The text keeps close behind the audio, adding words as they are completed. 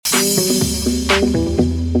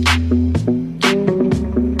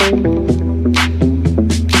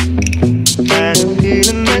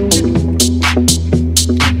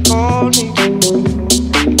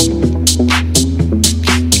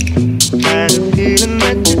feeling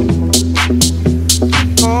that you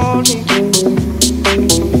call me.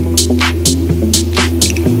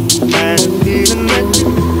 Had a feeling that you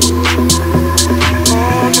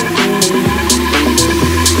call me.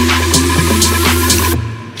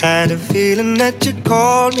 Had a feeling that you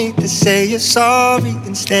called me to say you're sorry.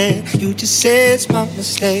 Instead, you just said it's my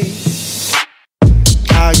mistake.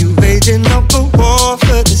 Are you waging up a war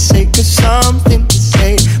for the sake of something to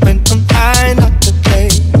say when I'm high not to play?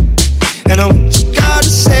 And I what you gotta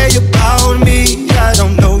say about me, I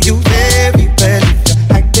don't know you very well.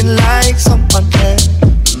 You're acting like someone else.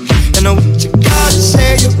 And I what you gotta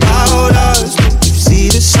say about us, but you see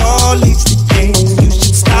this all leads to games. You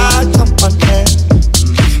should start someone else.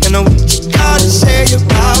 And I what you gotta say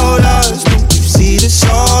about us, but you see this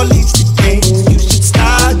all leads to games. You should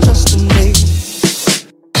start trusting me.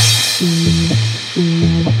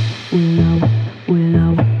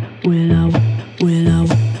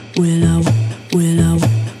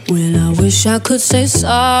 Wish I could say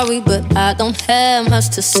sorry, but I don't have much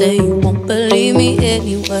to say. You won't believe me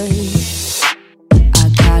anyway. I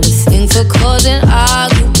got a thing for causing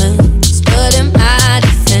arguments, but in my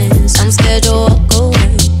defense, I'm scared to walk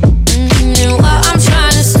away. And what I'm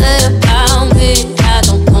trying to say about me, I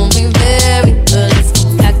don't know me very well if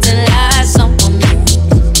I'm acting like someone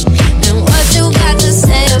else. And what you got to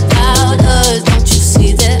say about us, don't you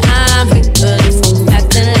see that I'm here if I'm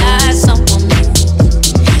acting like someone else?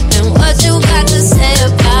 And what you got to say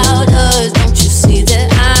about us, don't you see that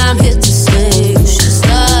I'm here to say you should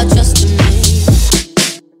start trusting me?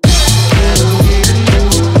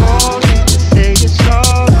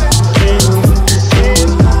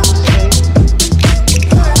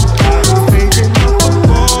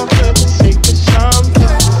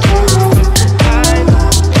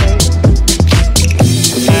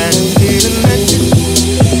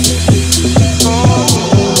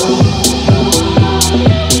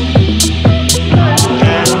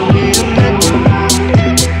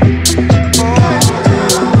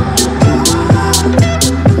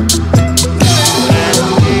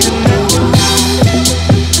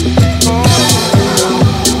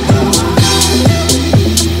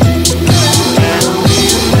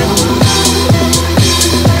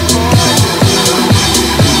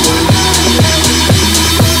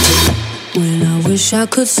 I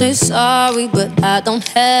could say sorry, but I don't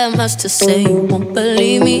have much to say. You won't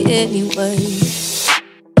believe me anyway.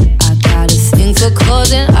 I got a thing for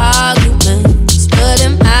causing arguments, but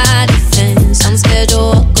in my defense, I'm scared to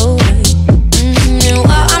walk away. And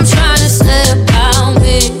what I'm trying to say about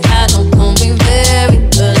me, I don't know me very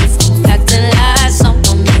well if I'm acting like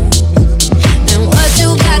someone else. And what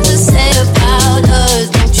you got to say about us,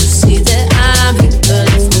 don't you see that I'm here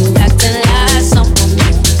if I'm acting like someone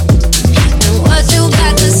else? What you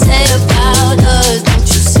got to say about us, don't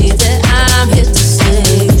you see that I'm here to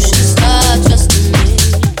say you should start trusting me?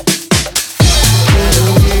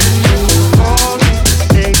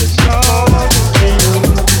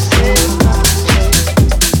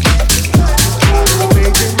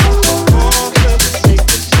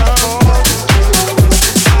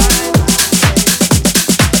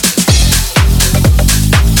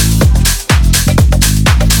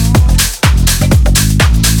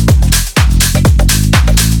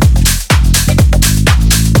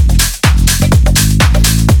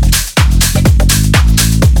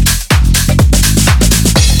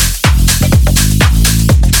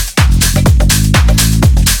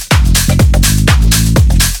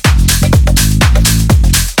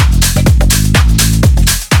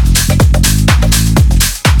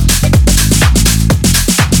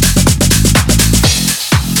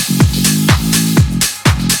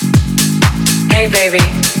 Hey baby,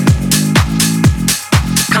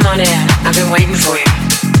 come on in, I've been waiting for you.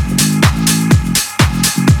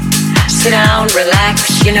 Sit down,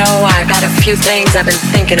 relax, you know I've got a few things I've been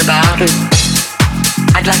thinking about and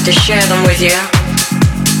I'd like to share them with you.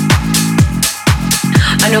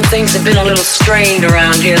 I know things have been a little strained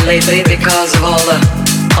around here lately because of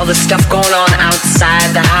all the stuff going on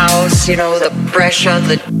outside the house, you know, the pressure,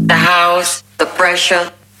 the house, the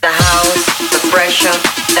pressure, the house, the pressure,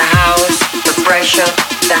 the house, the pressure,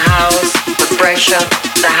 the house, the pressure,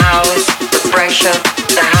 the house, the pressure,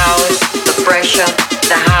 the house, the pressure,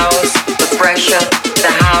 the house, the pressure, the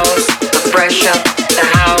house, the pressure, the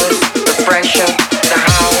house, the pressure, the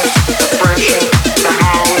house, the pressure, the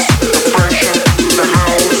house, the pressure, the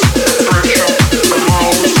house, the pressure, the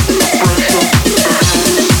house, the pressure,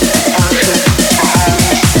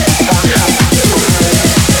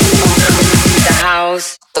 the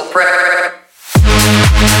house, the pressure.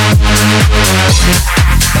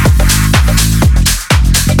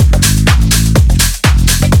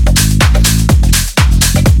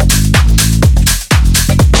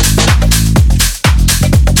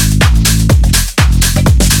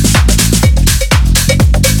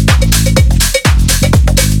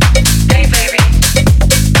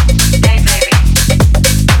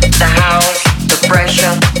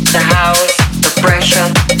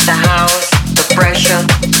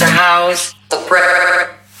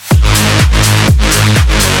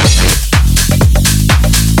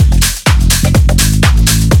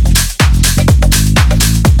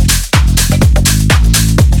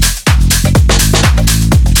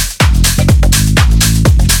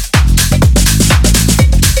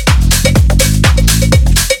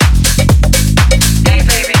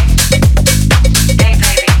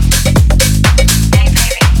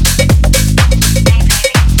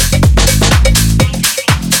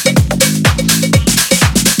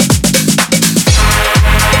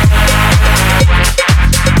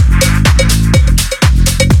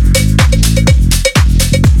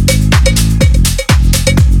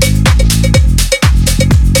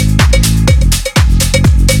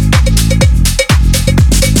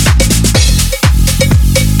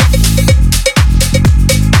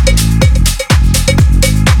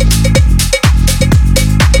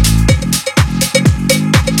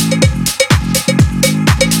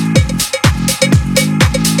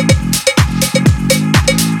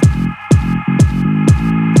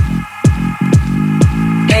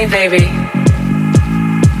 baby.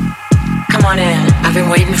 Come on in. I've been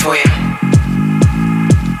waiting for you.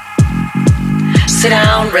 Sit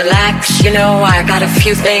down, relax. You know, I got a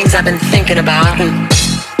few things I've been thinking about, and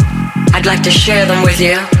I'd like to share them with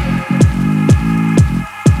you.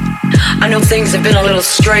 I know things have been a little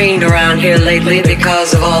strained around here lately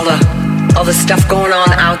because of all the stuff going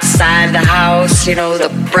on outside the house. You know, the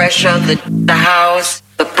pressure, the house,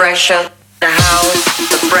 the pressure, the house,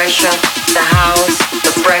 the pressure, the house,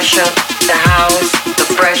 the pressure, the house,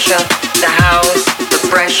 the pressure, the house, the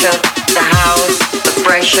pressure, the house, the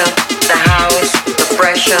pressure, the house, the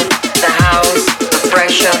pressure, the house, the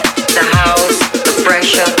pressure, the house, the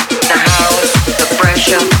pressure, the house, the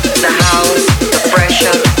pressure, the house, the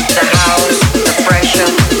pressure, the house, the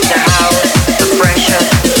pressure, the house, the pressure,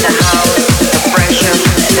 the house, the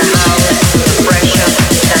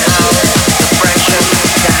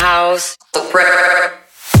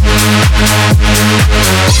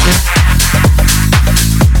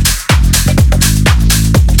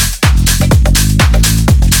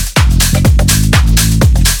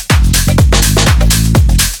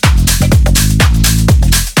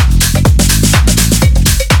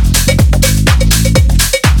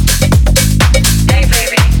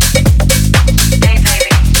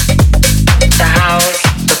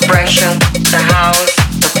pressure, the house,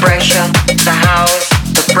 the pressure, the house,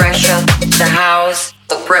 the pressure, the house,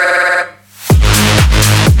 the pressure.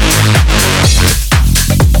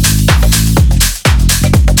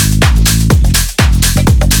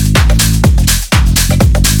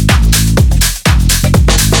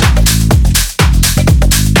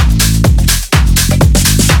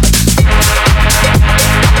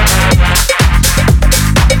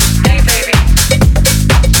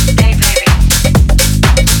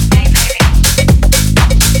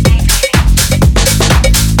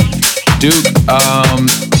 Duke,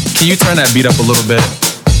 can you turn that beat up a little bit?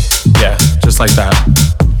 Yeah, just like that.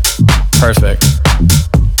 Perfect.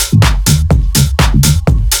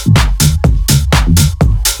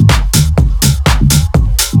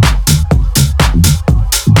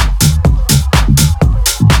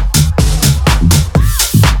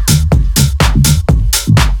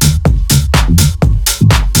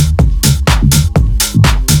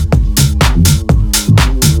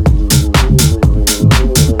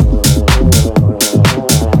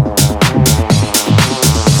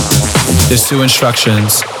 There's 2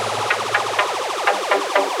 instructions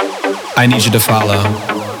I need you to follow.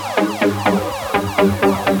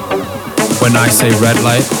 When I say red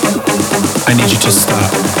light, I need you to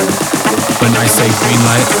stop. When I say green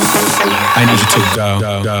light, I need you to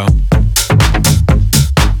go.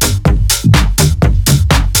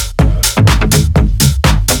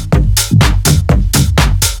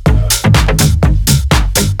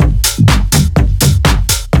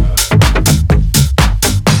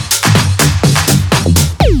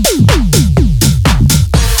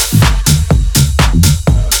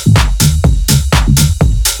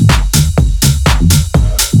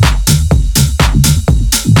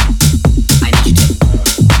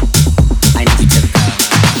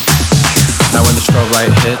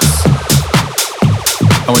 Light hits,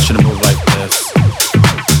 I want you to move like this.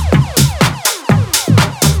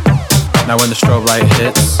 Now when the strobe light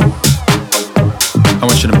hits, I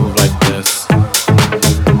want you to move like this.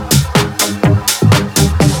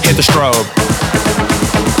 Hit the strobe.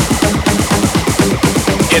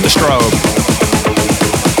 Hit the strobe.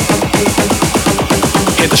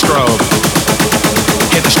 Hit the strobe.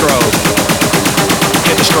 Hit the strobe.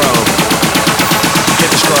 Hit the strobe. Hit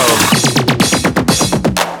the strobe.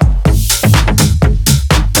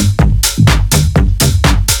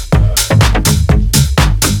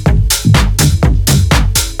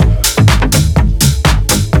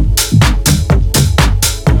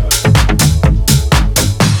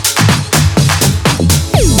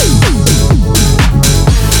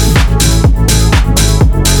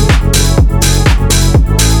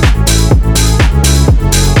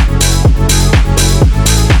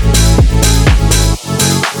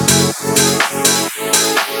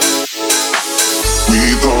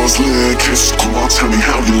 Come on, tell me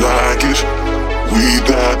how you like it. We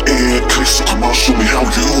that it, so come on, show me how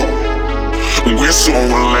you want. We're so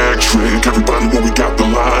electric, everybody know we got the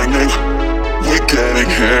lightning. We're getting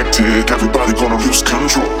hectic, everybody gonna lose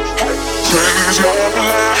control. Raise your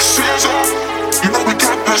glasses up, you know we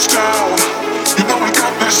got this down. You know we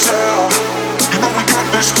got this down. You know we got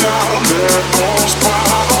this down. Let those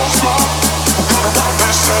bottles rock. We're gonna run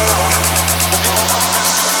this down.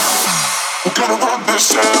 We're gonna run this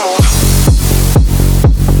down.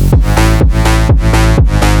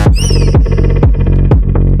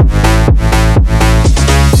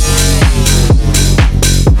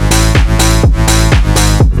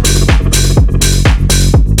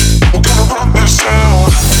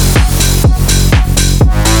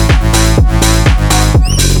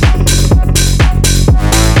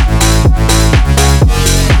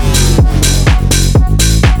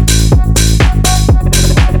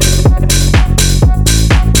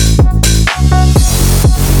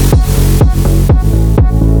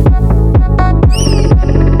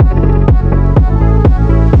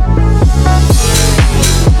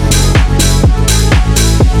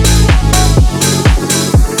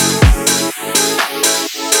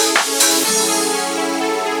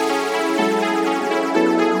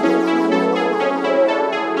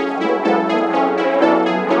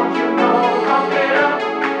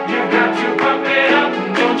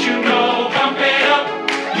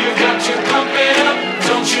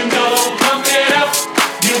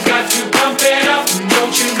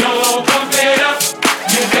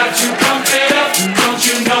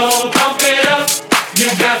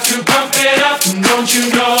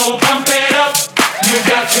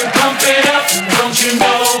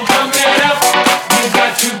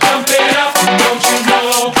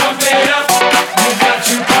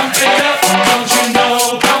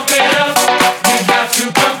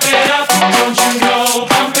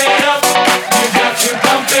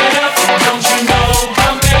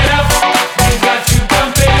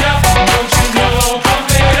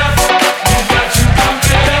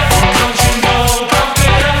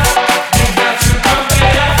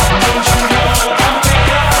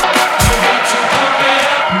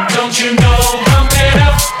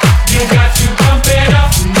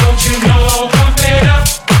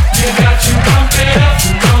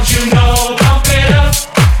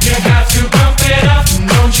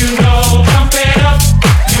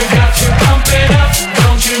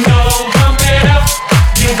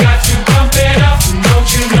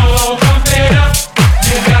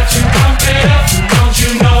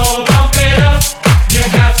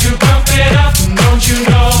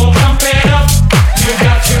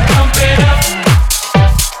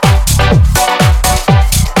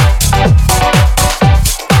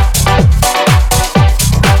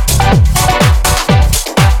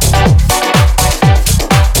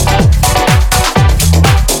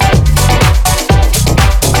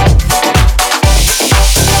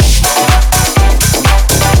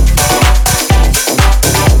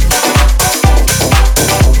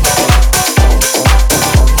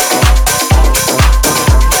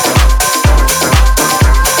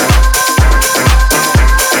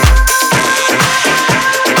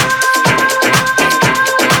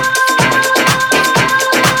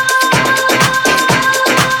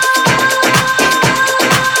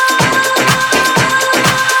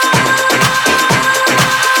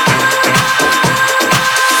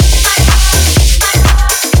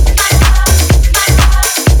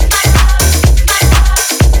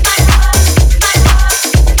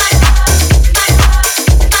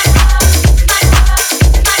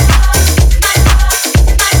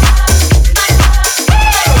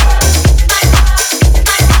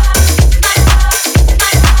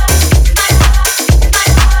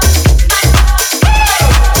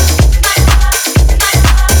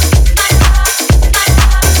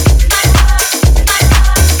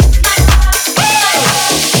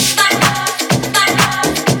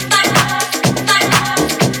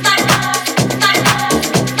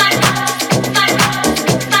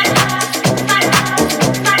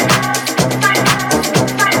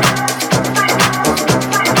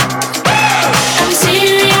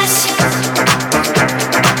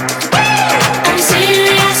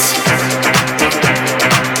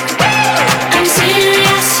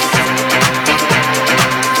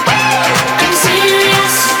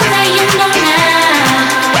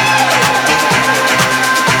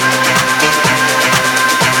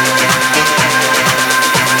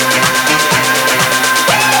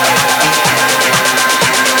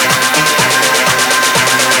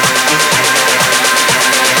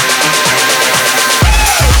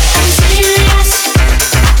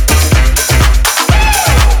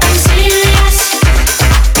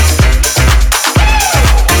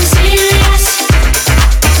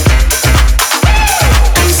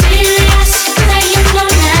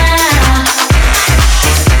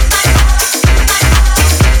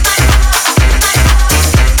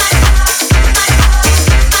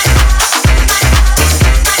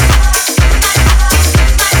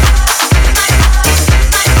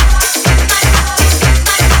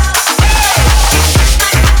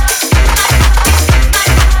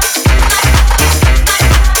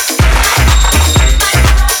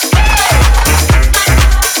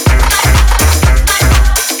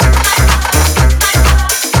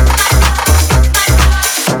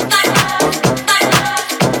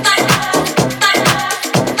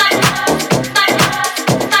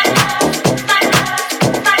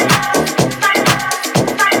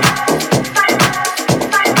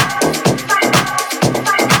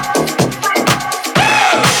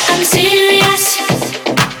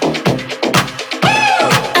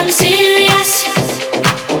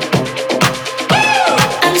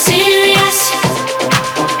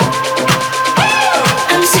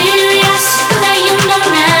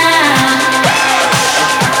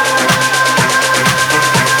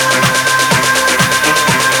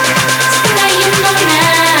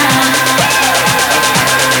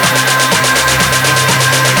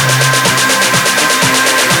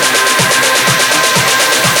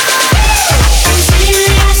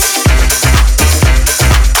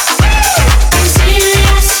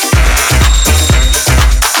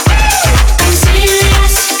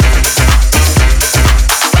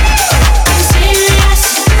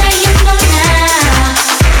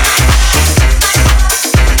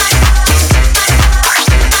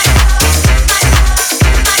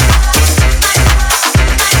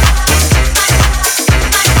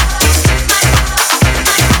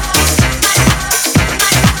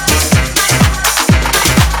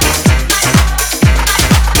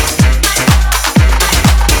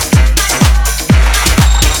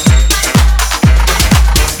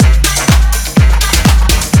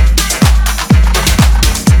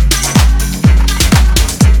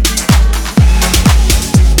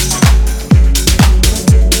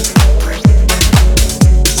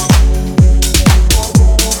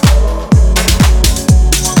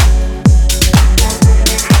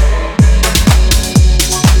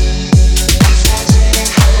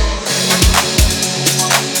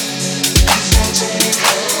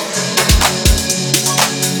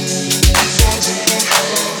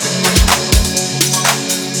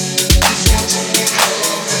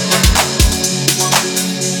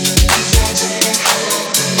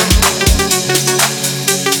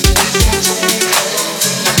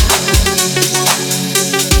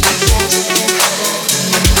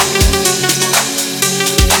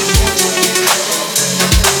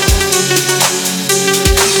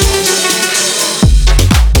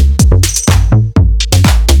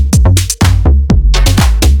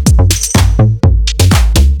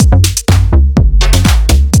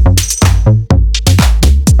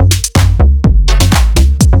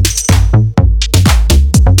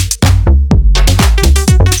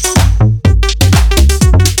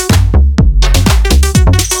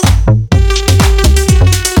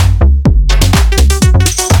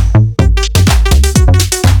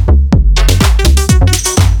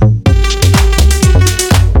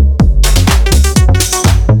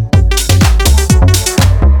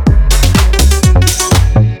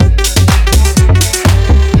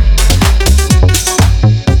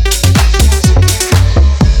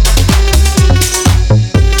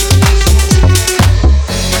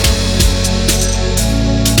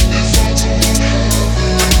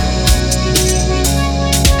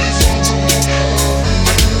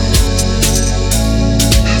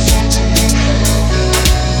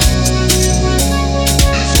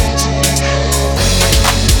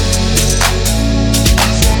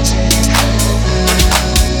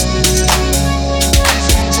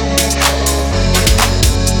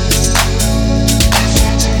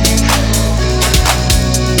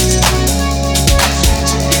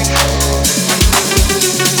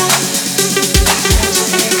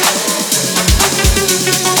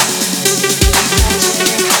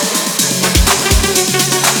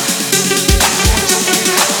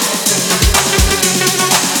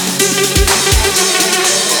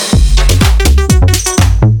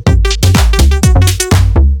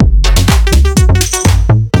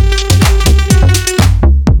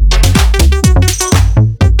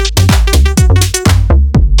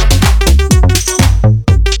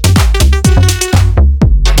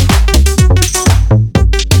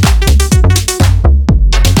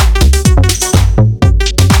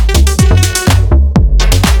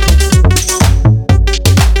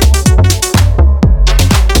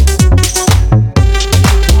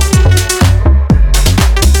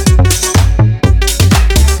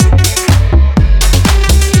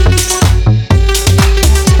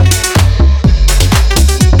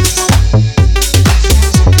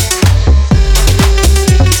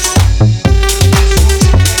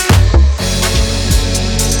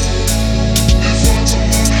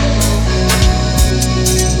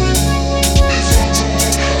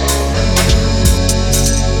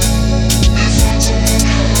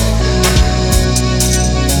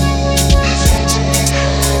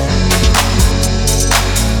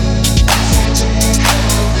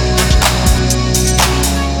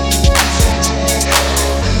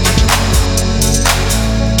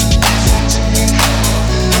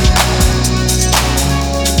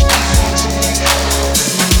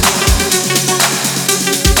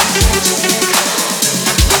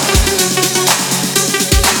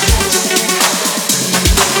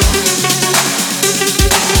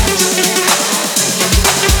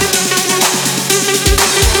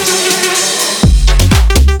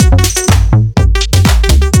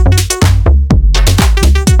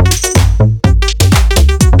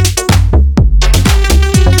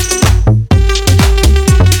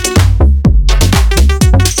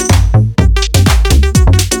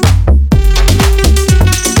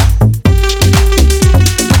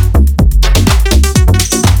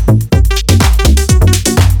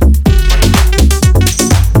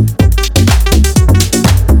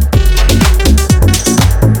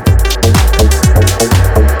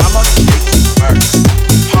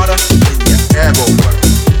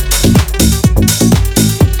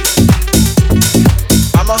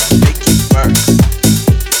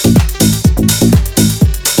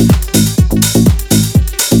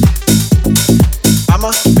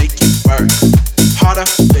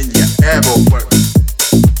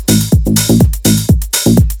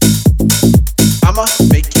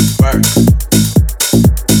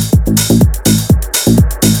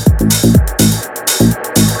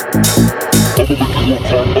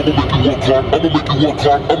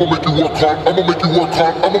 make you work hard, I'ma make you work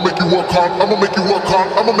hard, I'ma make you work hard, I'ma make you work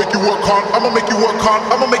hard, I'ma make you work hard, I'ma make you work hard,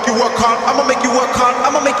 I'ma make you work hard, I'ma make you work hard,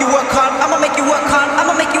 I'ma make you work hard, I'ma make you work hard,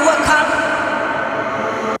 I'ma make you work hard.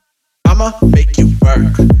 I'ma make you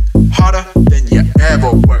work harder than you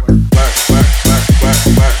ever work. Work, work, work, work,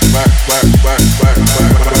 work, work, work, work, work,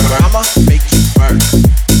 work. I'ma make you work,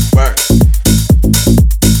 work,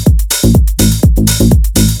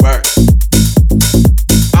 work.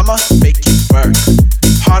 I'ma make you work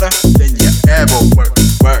harder than you ever work.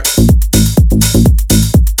 Work.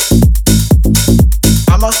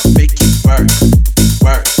 I'ma make you work,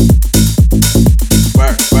 work,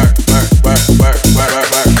 work, work, work, work, work, work, work,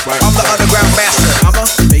 work. I'm the underground master. I'ma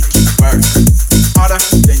make you work harder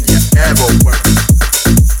than you ever work.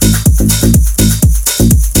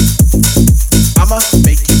 I'ma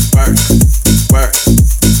make you work, work,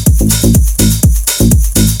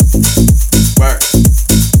 work.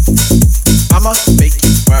 I'ma make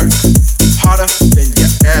you work harder than you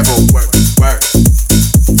ever work. Work.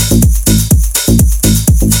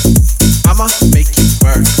 I'ma make you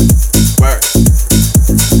work, work,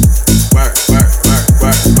 work, work, work,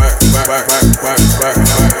 work, work, work, work, work, work,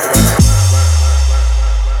 work.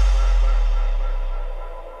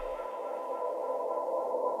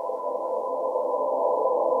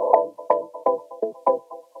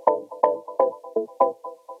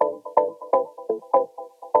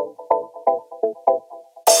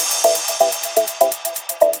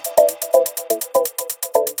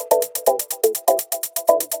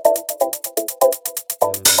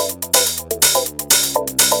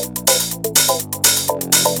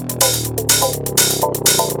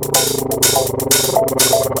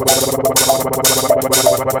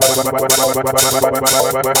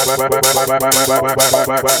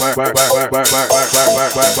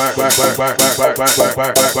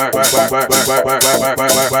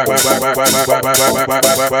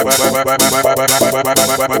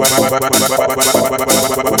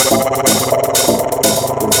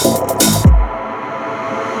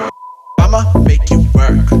 I'ma make you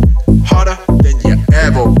work harder than you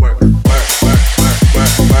ever work. Work, work, work,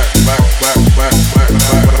 work, work, work, work, work, work,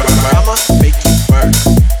 work. I'ma make you work,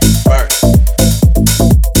 work,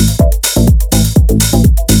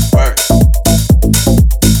 work.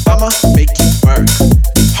 I'ma make you work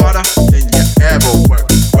harder than you ever work.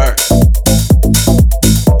 Work.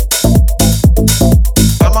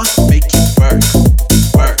 I'ma make you work,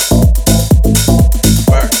 work,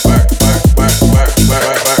 work, work, work, work, work,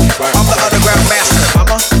 work, work, work. I'm the underground master.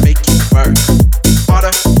 I'ma make you work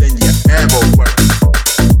harder than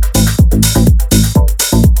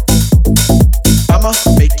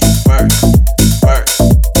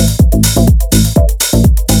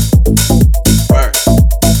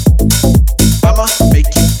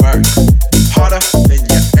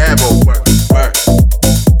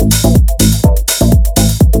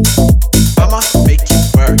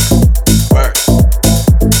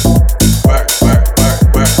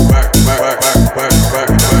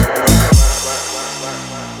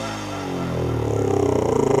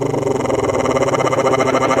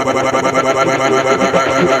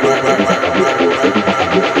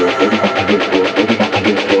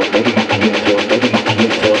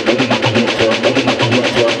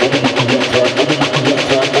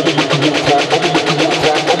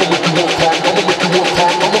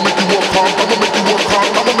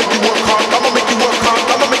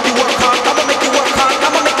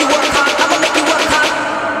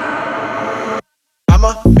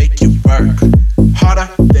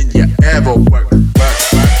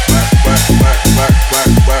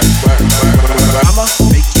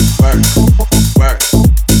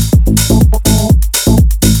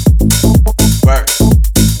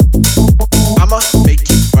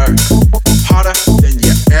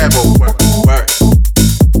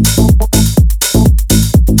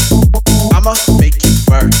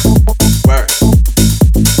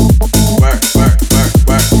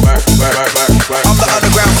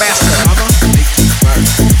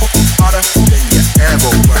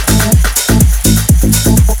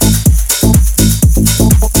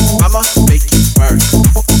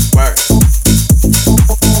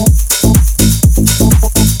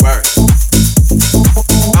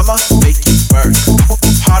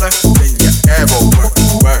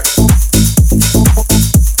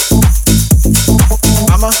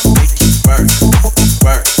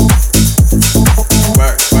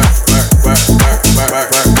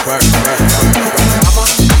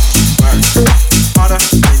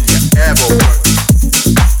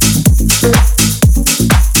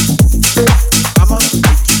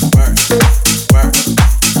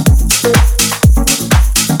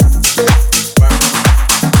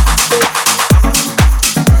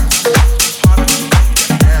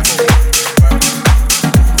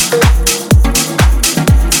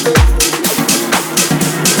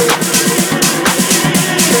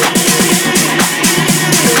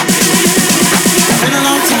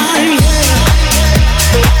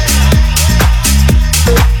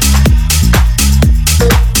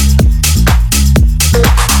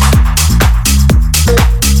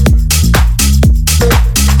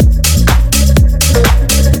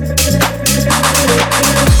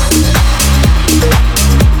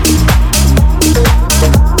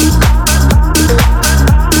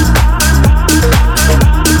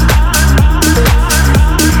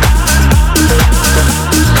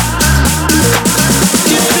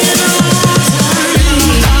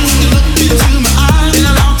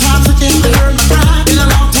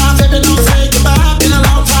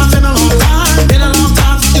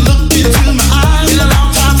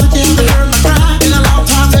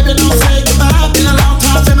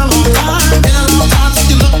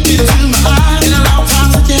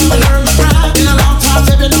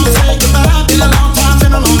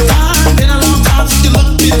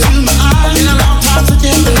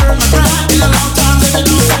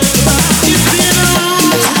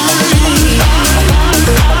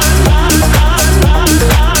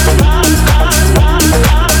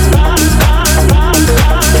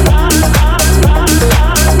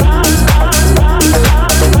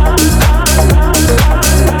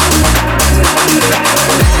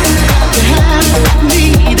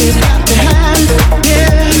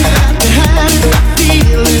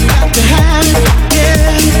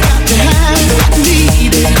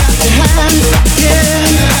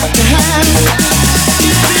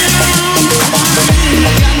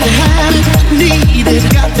need it,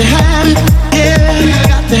 got to have it, yeah,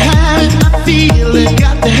 got to have it, I feel it,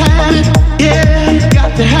 got to have it, yeah,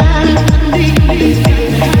 got to have it, I need it,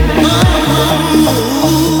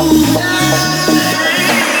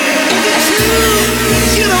 Is it true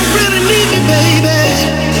you don't really need me, baby?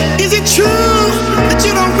 Is it true that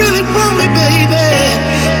you don't really want me, baby?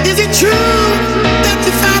 Is it true that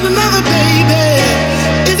you found another, baby?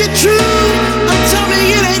 Is it true? Oh, tell me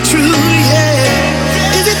it ain't true,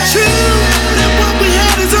 yeah. Is it true that what we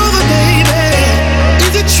had is over, baby?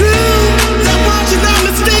 Is it true that what you're not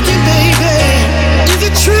mistaken, baby? Is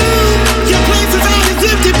it true your place is always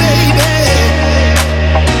empty, baby?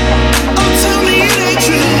 Oh, tell me it ain't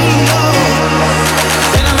true, no.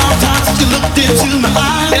 Been a long time since you looked into my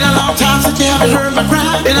eyes. Been a long time since you haven't heard my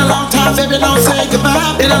cry. Been a long time since you don't say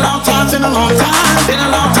goodbye. Been a long time, been a long time. Been a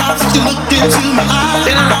long time since you looked into my eyes.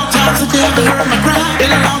 Been a long time since you haven't heard my cry.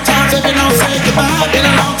 Been a long time since you don't say goodbye. Been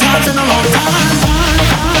a long time, been a long time.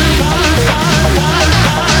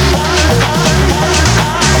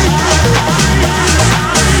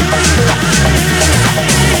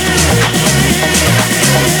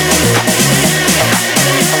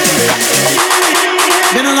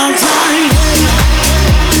 Been a long time.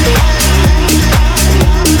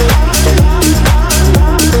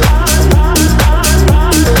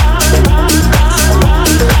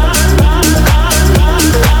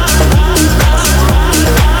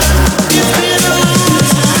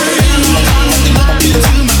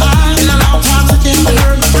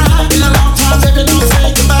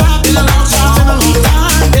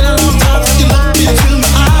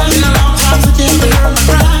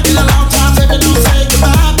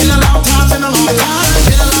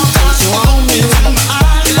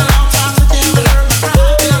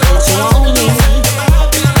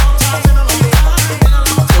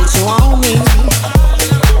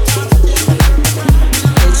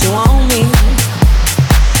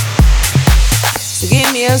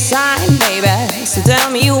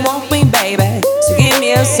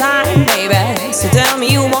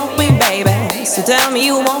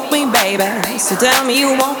 So tell me you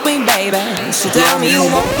want me, baby. So tell me you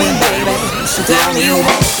want me, baby. So tell me you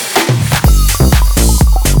want me.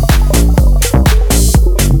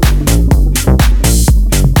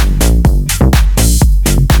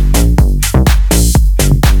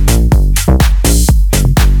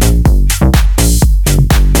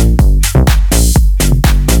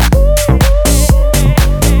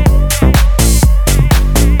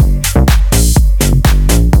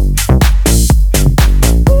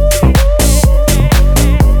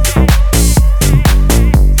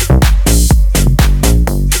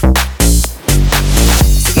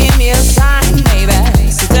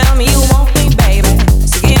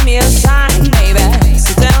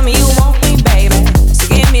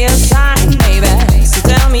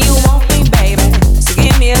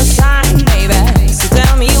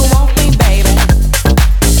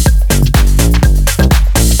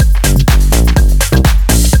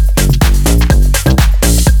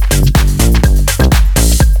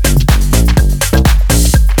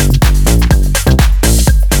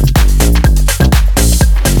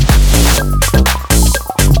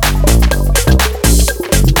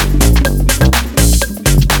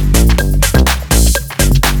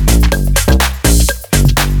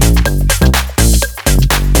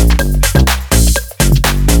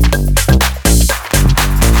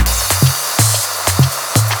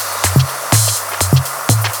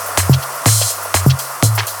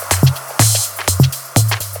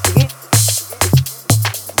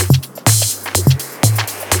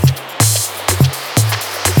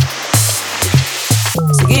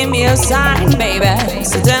 a sign, baby.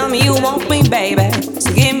 So tell me you want me, baby.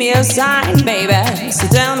 So give me a sign, baby. So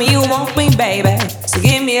tell me you want me, baby. So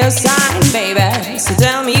give me a sign, baby. So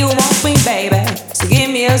tell me you want me, baby. So give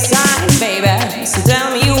me a sign, baby. So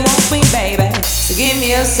tell me you want me, baby. So give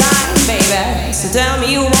me a sign, baby. So tell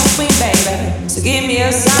me you want me, baby. So give me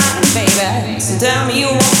a sign, baby. So tell me you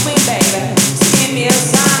want me, baby. So give me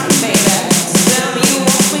a sign, baby.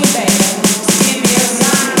 So tell me you want me, baby. So give me a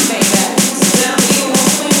sign, baby. So tell me you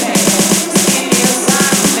want me, baby. So give me a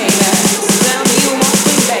sign, baby. So tell me you want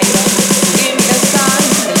me, baby. So give me a sign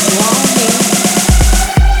that you want me.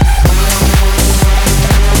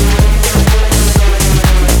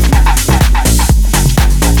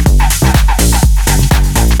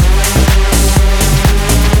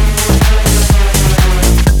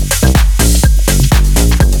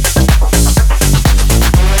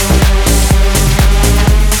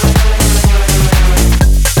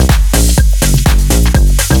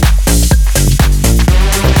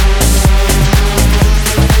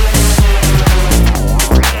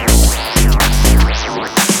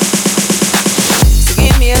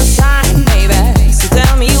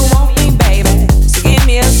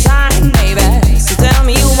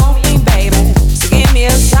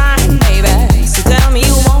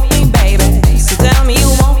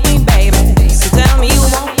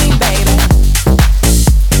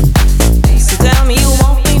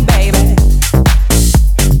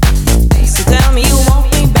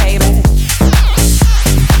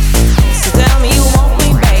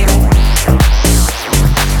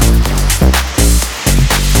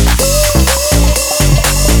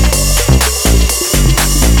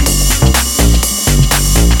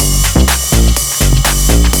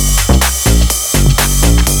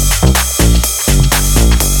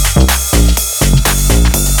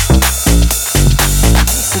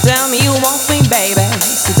 baby.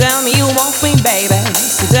 So tell me you want me, baby.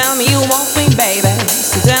 So tell me you want me, baby.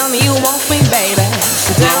 So tell me you want me, baby.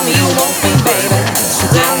 So tell me you want me, baby. So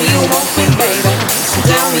tell me you want me, baby. So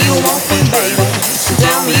tell me you want me, baby. So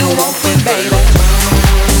tell me you want me, baby.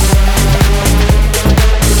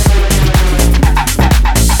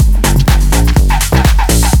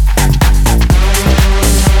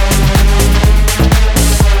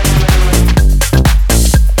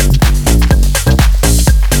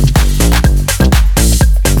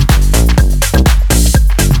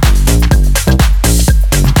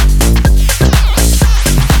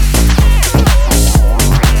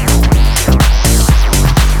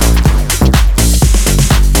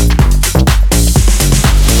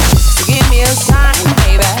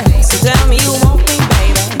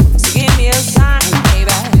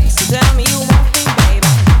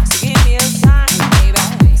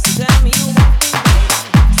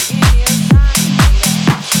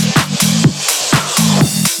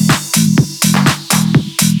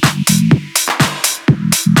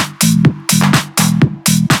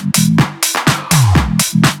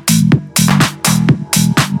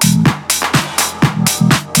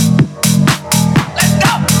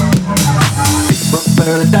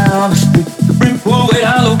 Further down the street, the brim pull way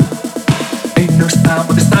down low. Ain't no style,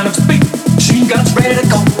 but it's time to speak. Machine guns ready to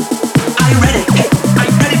go. Are you ready? Hey, are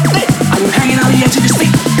you ready? Hey, are you hanging on the edge of your seat?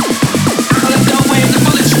 I'll let go when the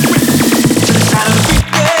bullets rip to the sound of the beat.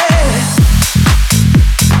 Yeah.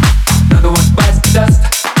 Another one bites the dust.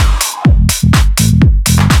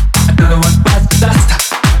 Another one bites the dust.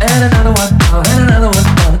 And another one, and another one,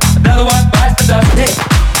 another one bites the dust. Hey,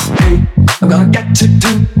 hey, I'm gonna get you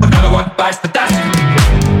too. Another one bites the dust.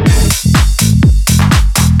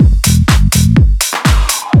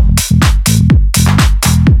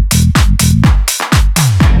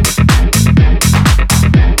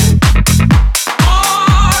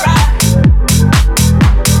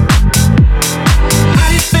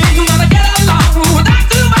 Everything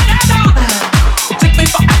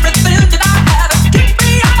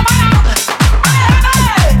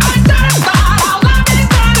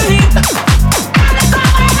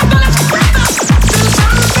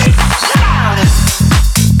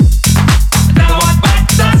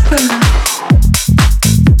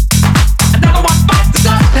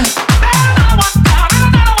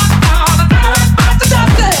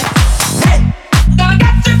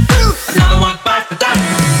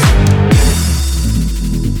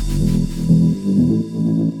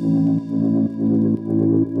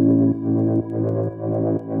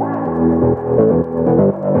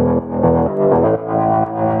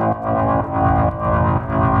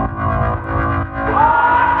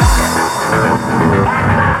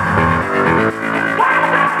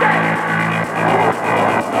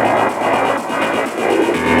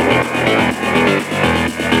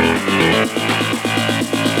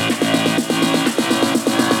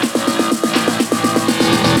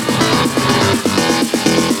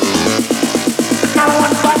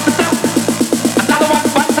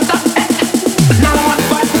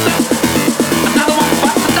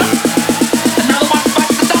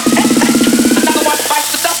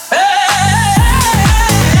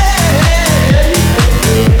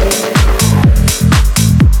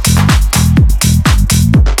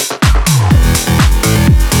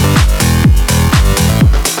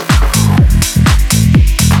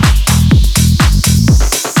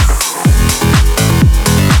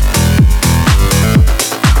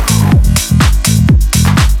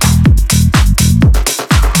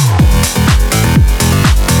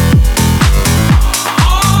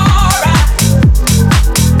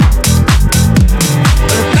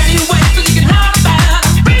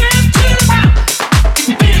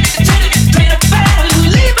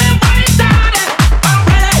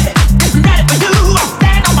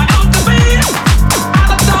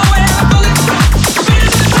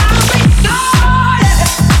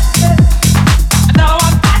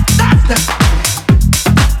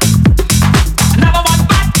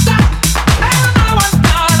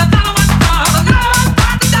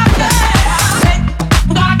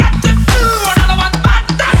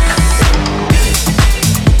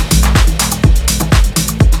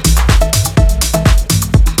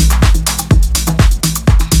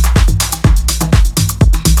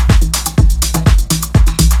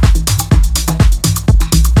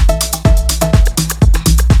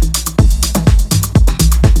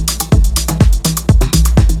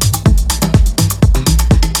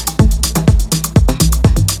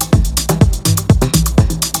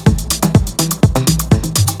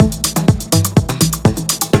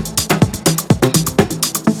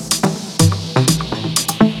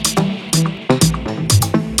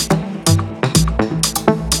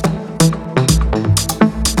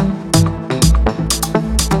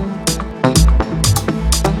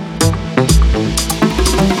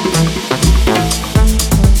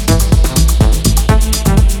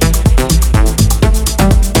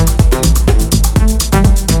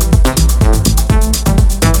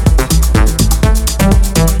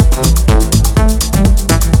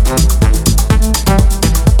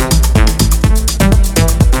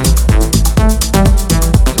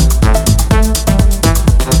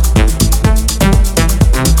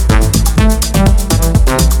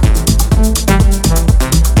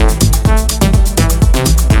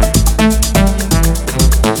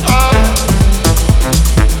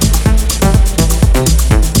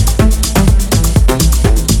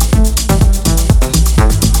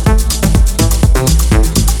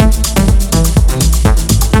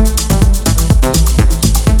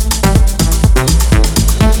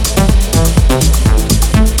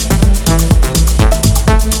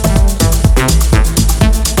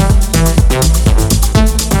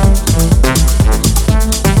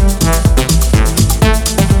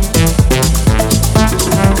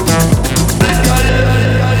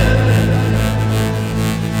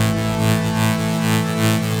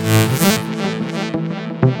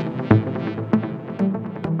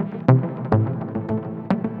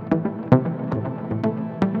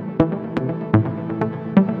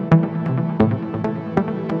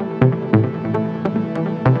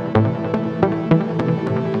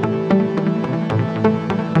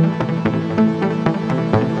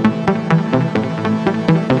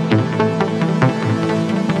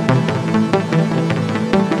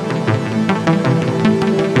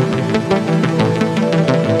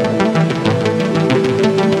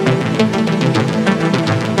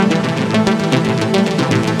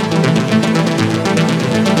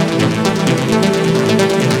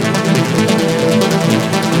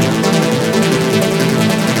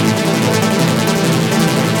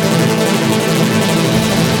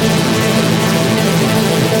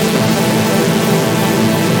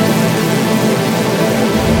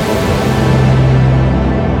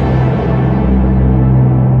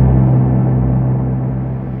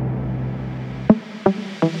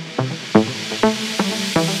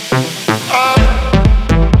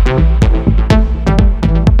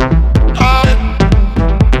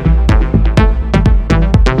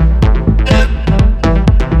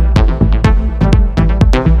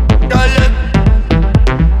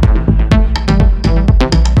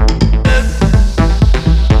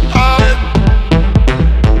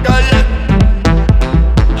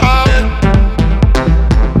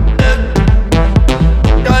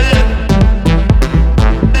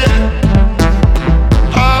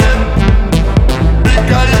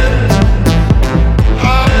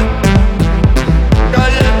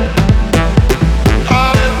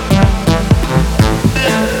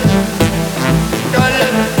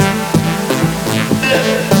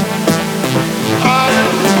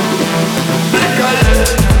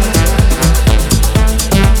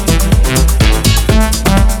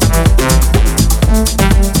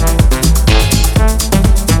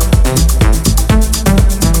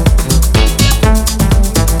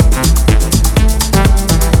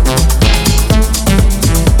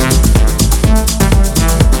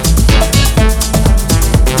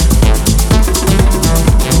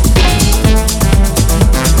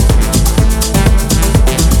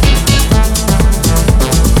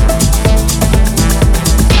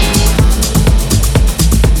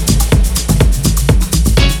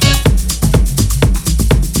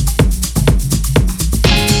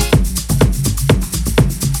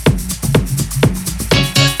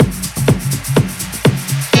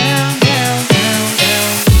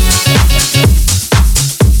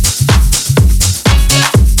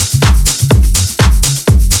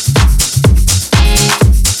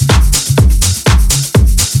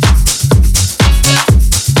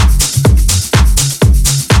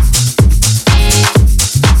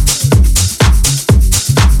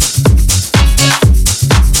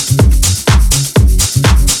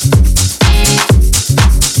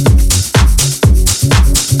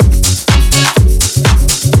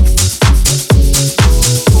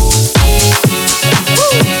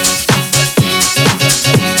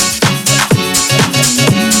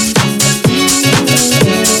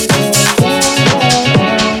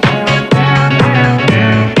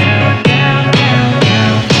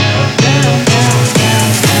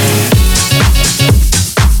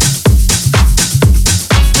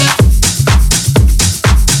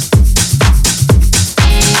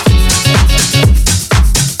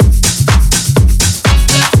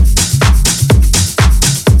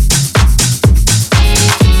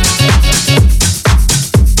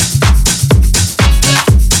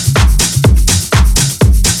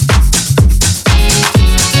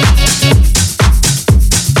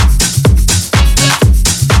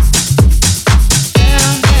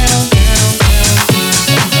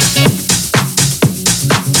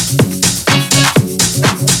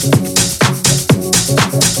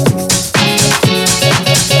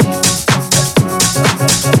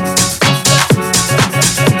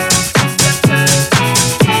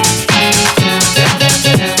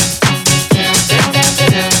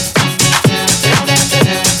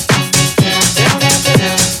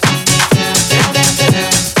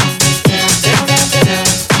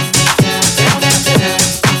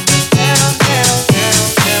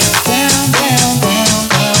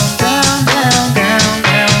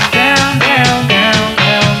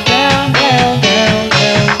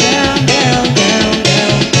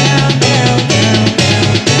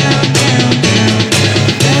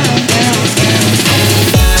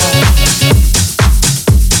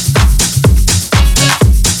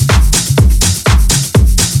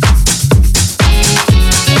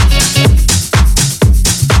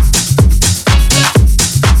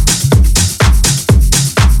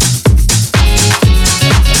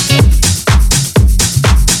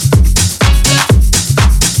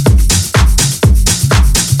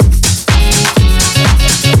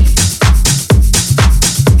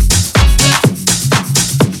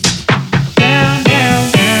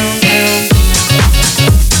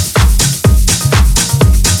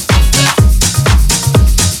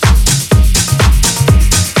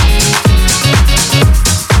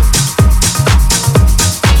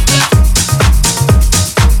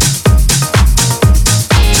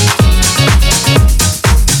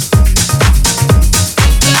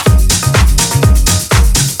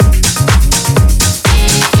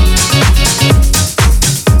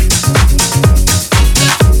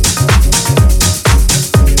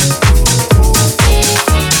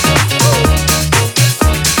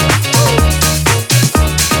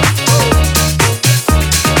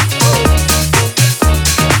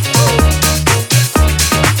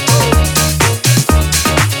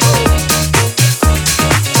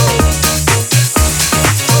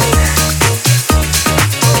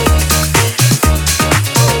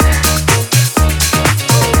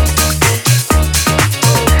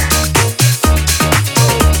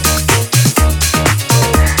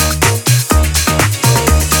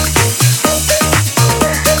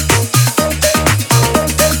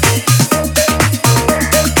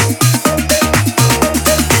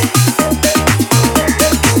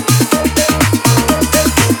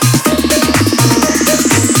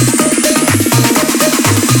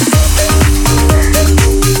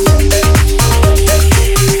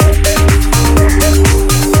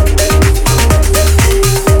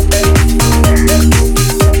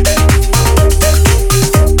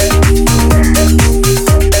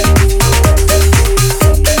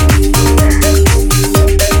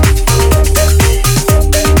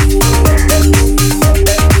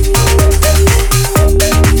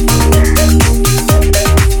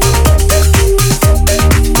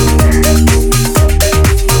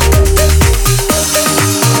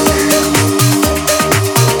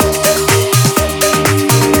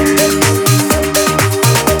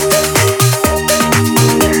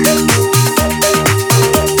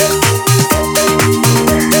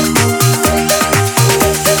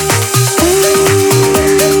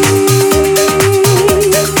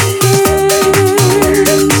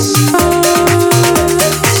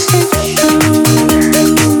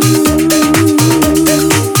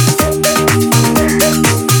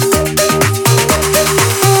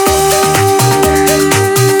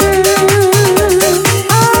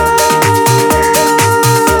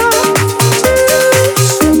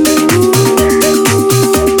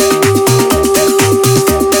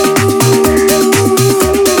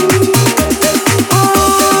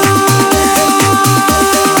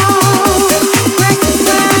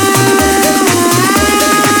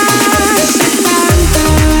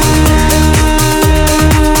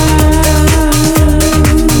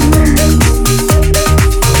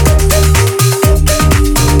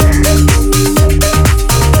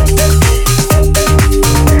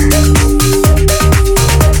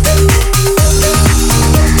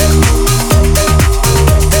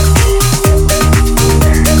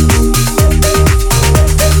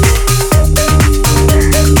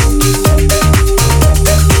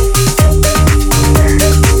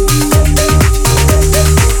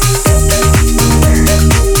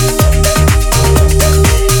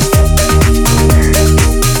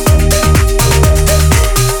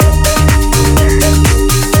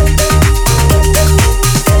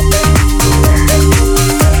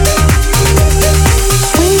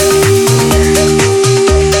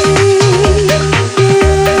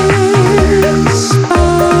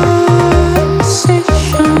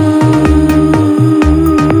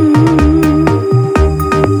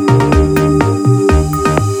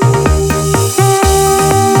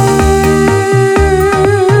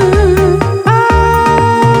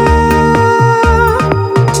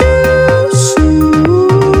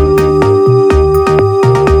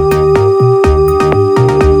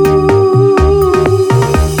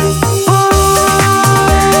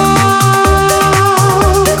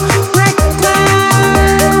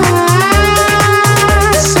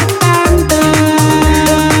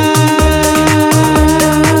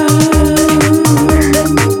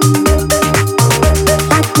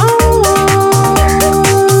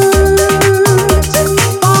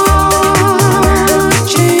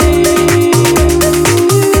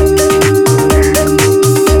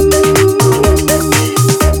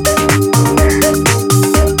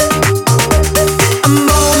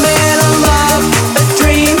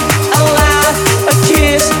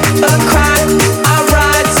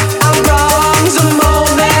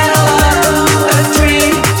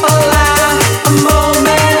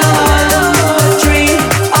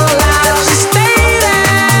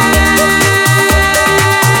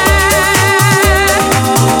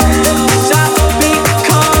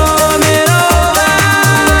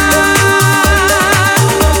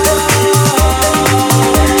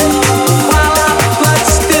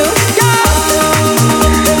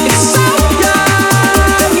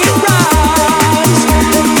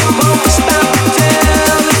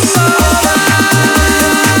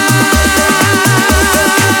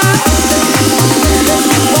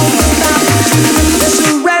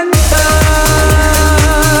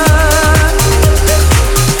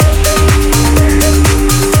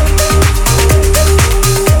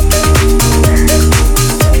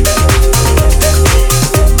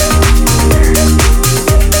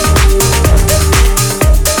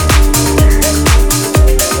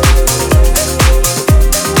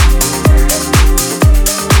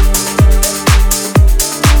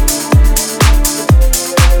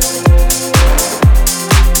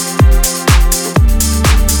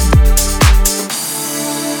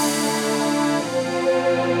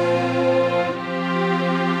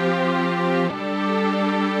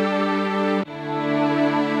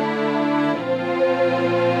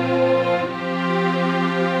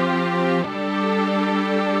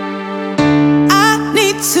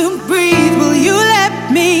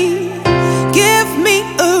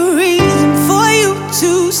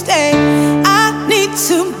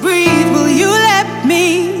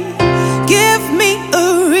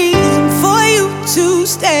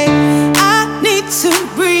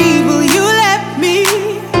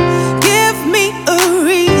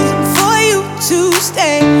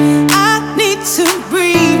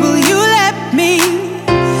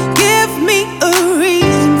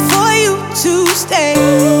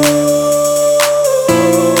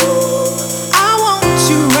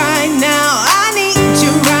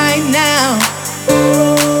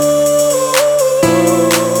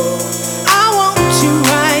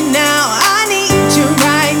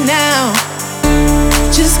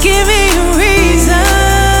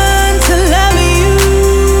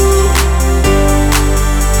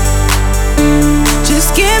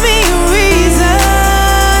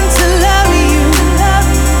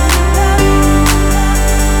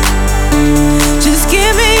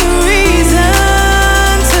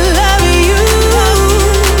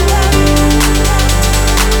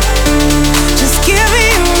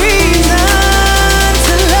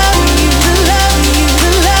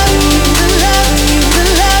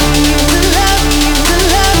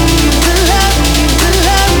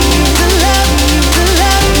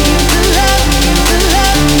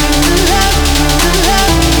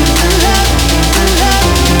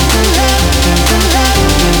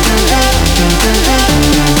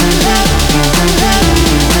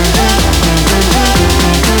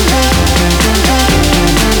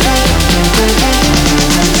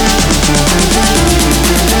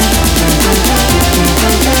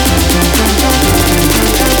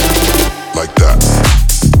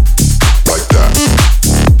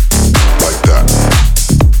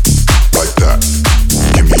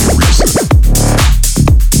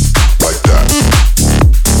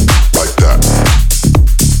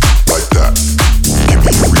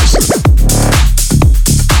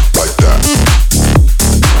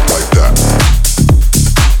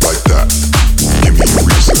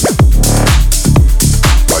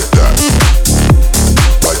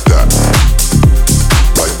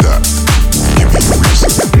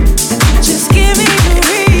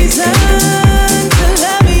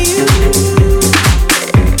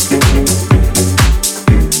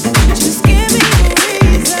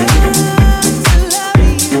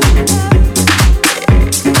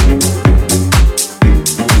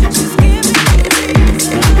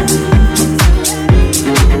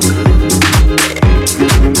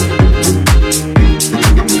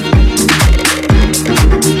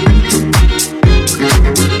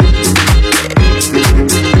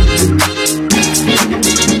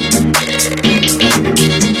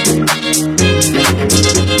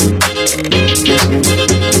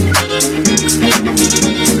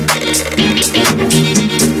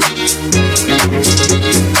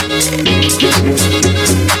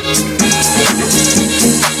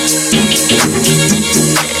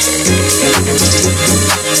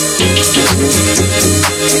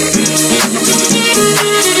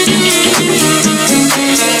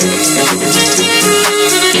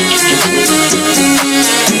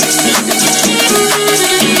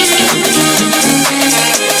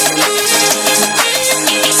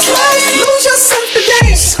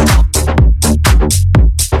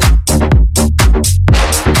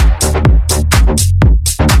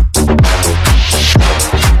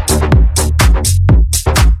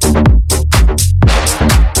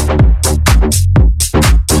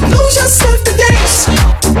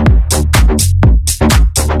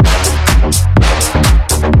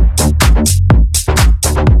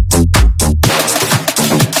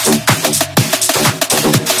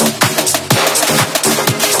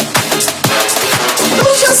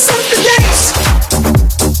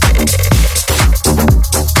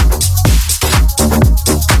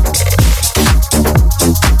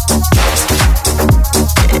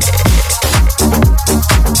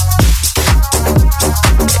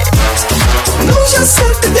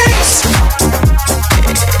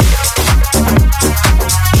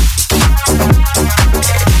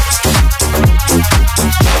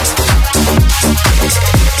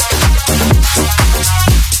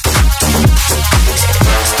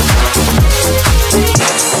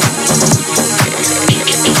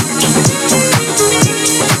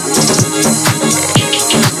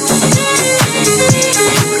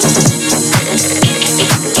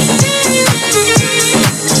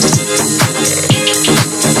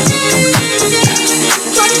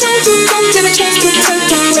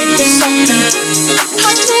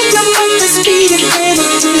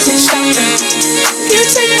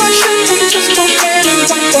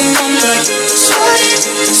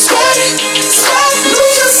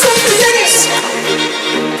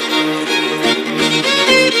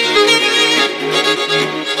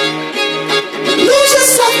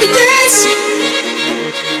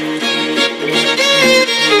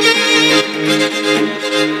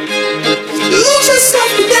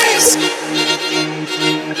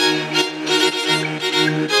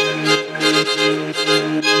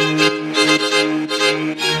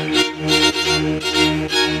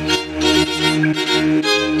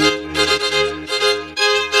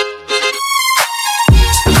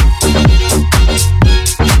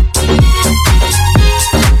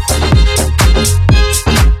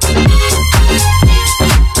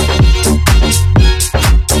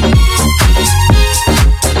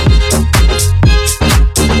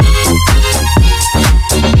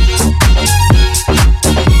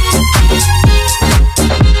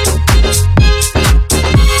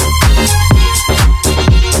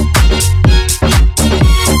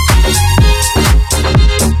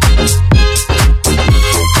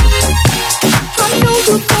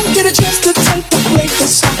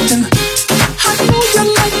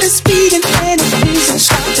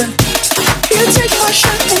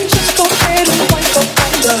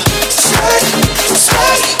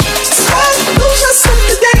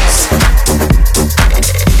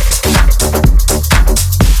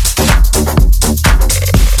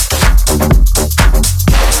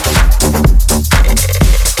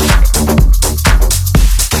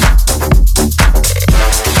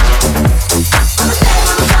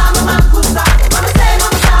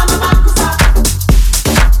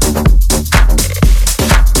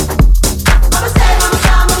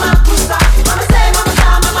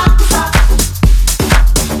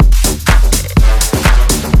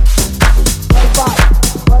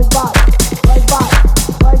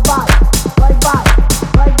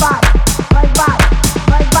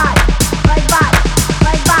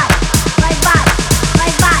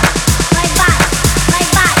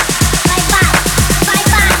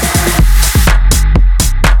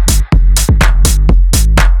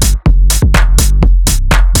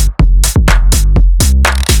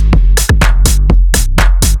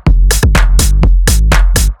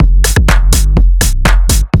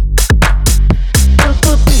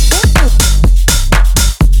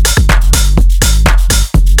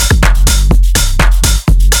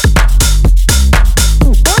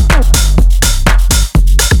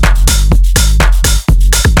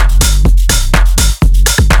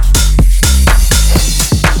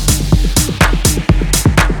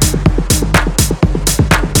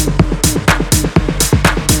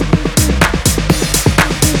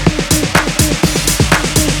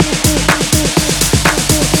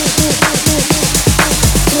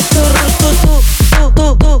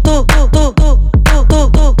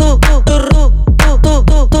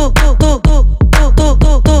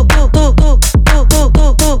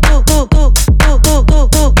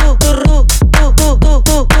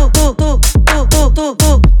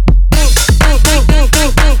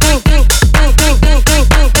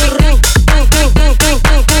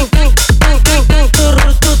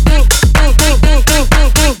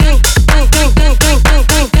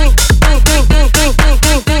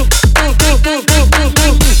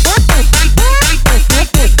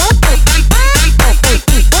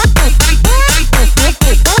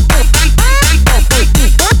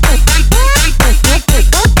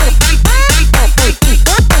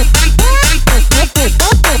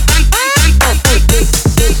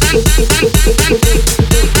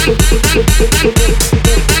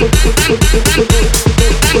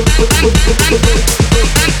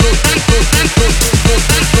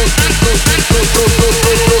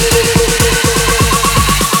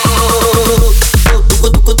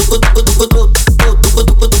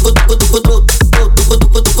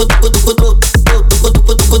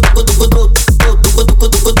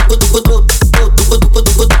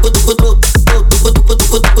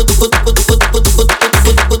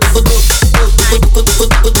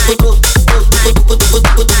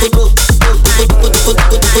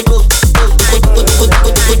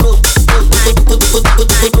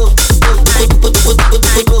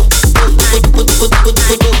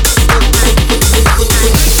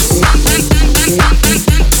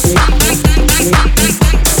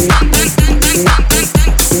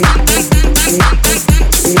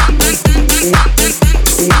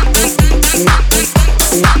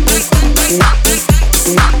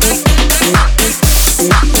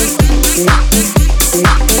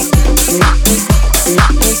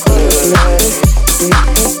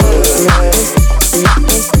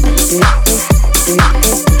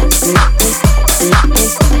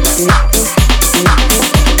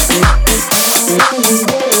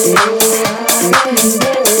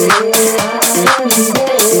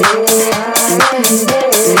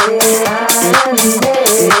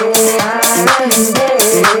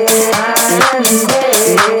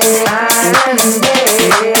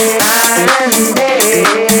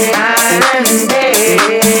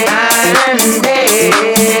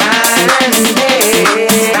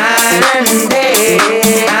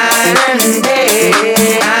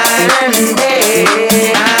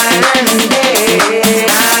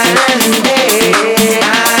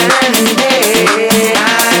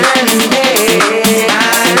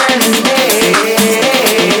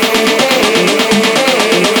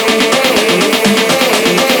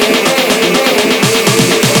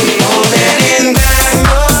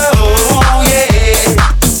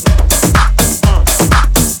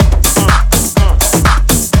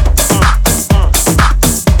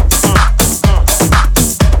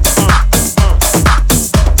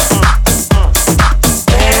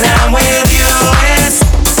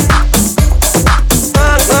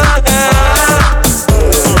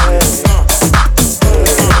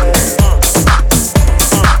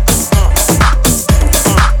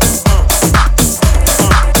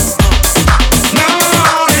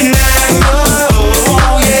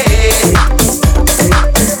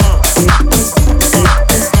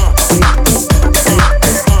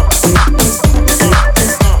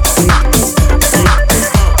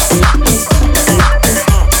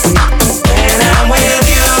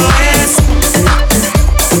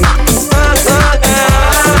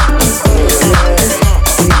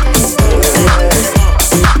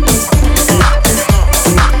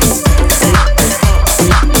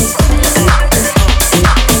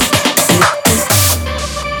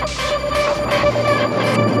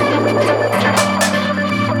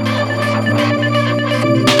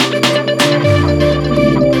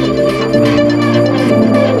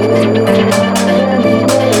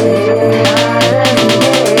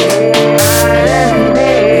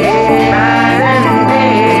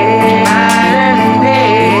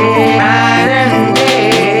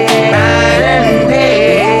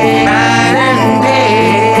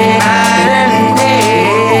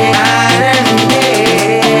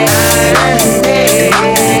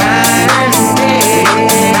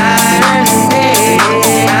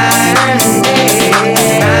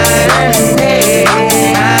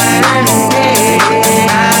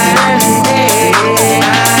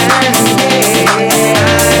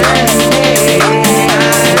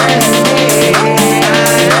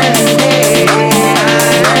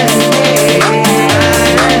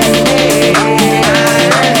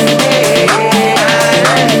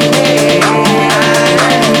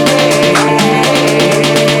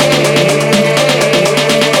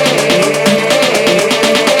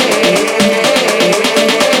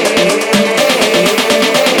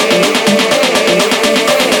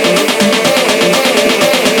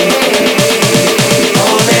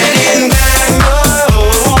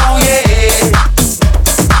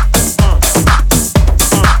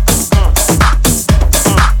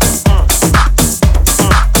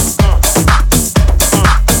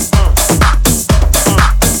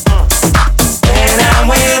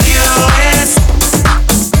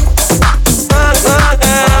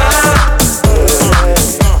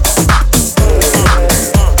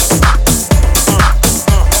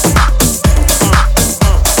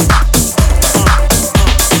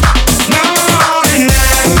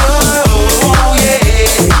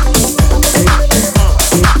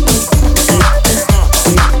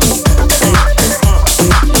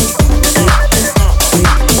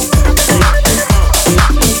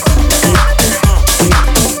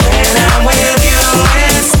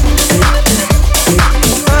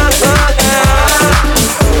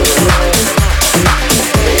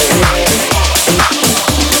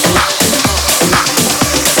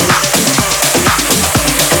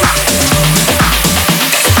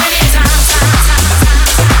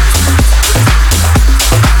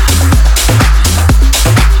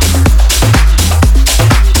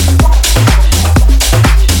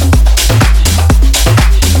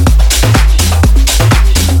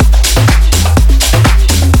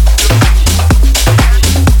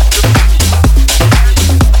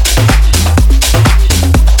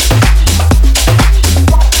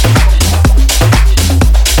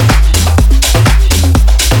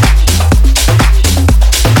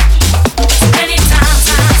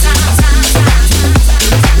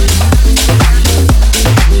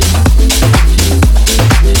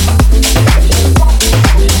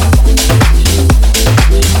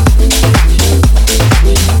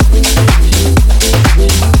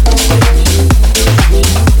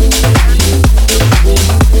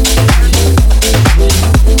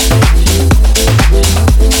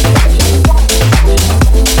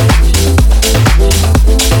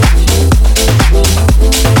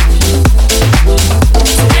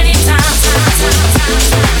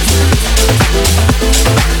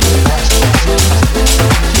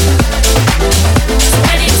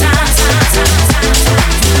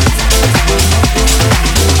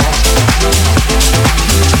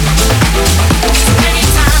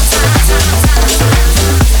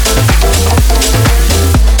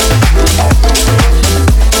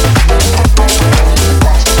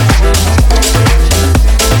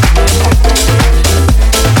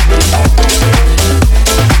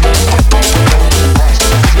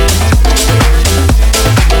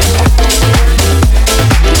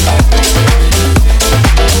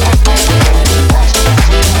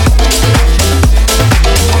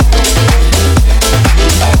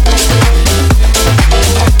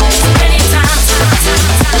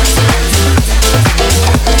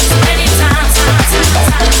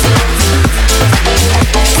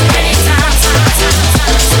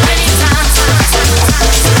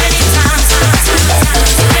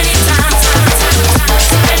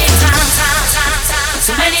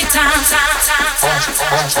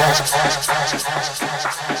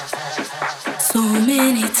So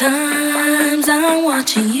many times I'm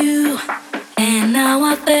watching you, and now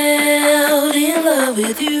I fell in love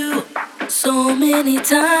with you. So many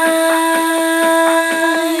times,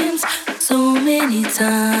 so many times,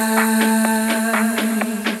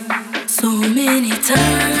 so many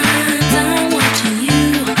times I'm watching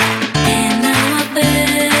you, and now I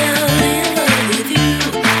fell in love with you.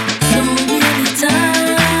 So many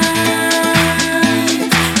times,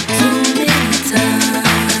 so many times.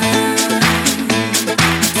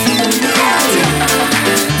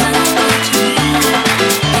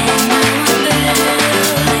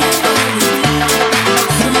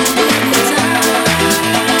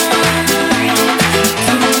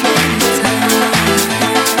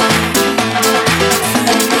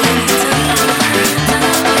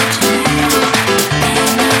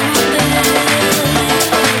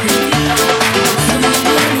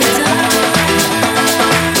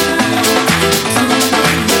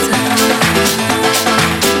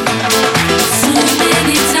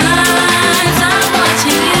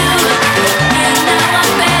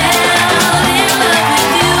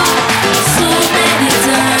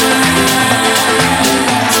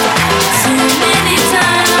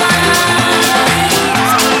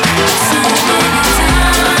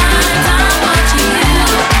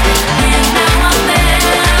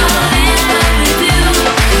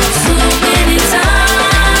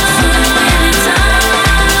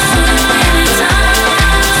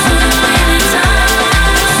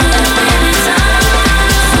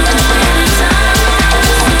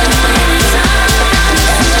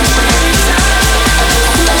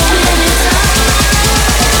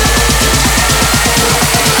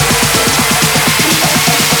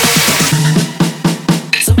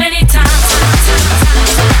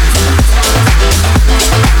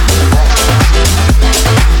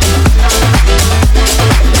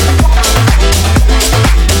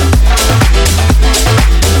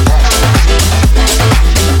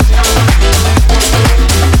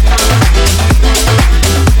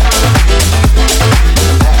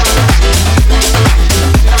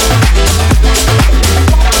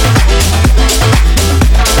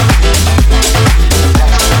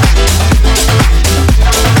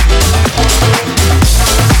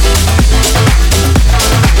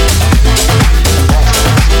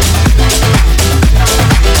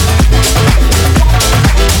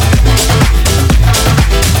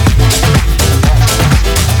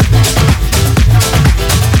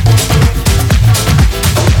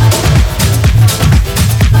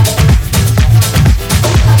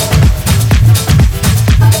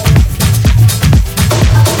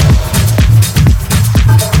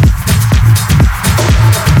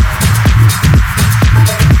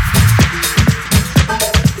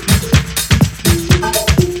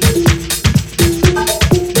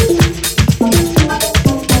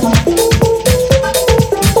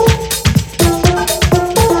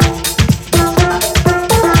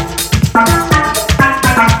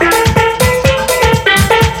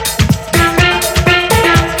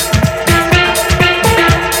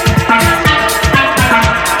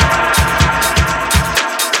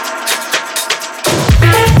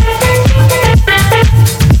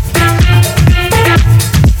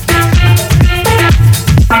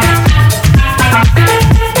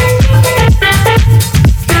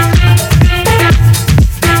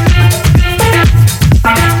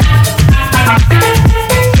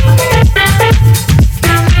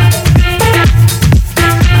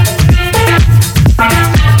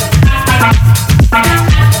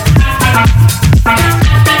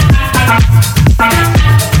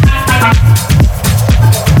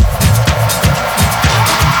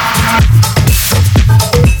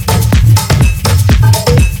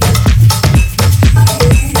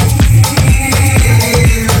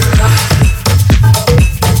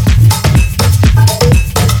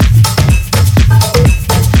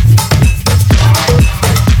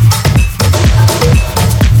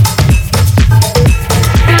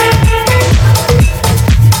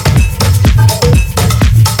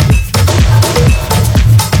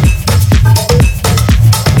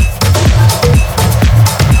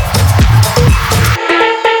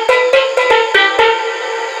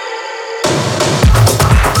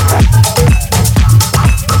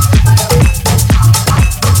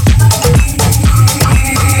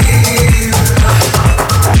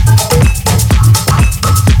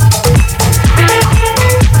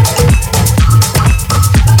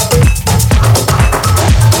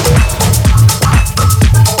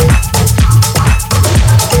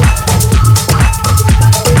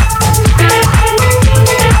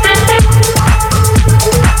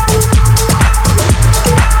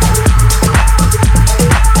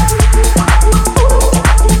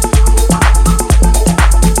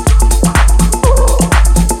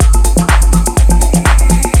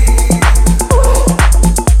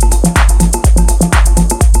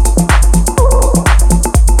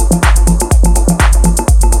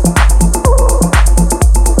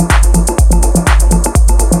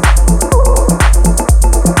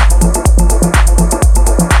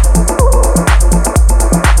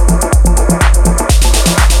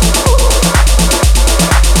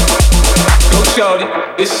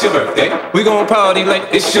 birthday. We gon' party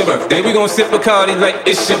like it's your birthday. We gon' sip Bacardi like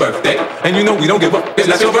it's your birthday. And you know we don't give up, it's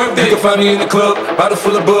not your birthday. You can find me in the club, bottle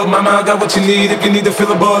full of bug. Mama, I got what you need if you need to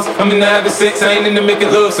feel a buzz. I'm in the having sex, I ain't in the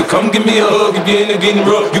making love. So come give me a hug if you're in the getting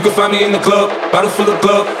rough. You can find me in the club, bottle full of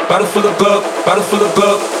glove, bottle full of glove, bottle full of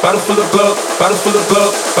glove, bottle full of glove, bottle full of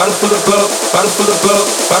glove, bottle full of glove, bottle full of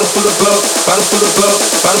glove, bottle full of glove, bottle full of glove,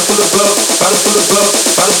 bottle full of glove, bottle full of glove,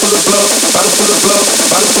 bottle full of glove, bottle full of glove,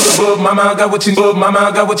 bottle full of glove. Mama, I got what you need. Mama,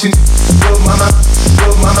 I got what you need. Mama,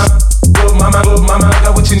 mama, mama, mama, I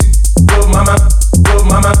got what you need. Mama,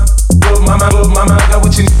 mama, mama, mama, I got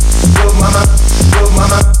what you need. Mama,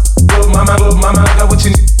 mama, mama, mama, I got what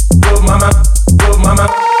you need. Mama, mama,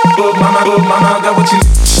 mama, mama, I got what you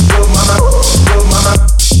need. Mama, mama,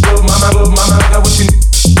 mama, mama, I got what you need.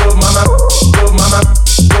 Mama, mama,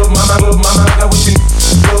 mama, mama, I got what you need.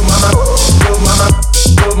 Mama, mama,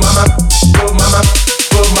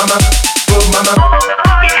 mama, mama, mama.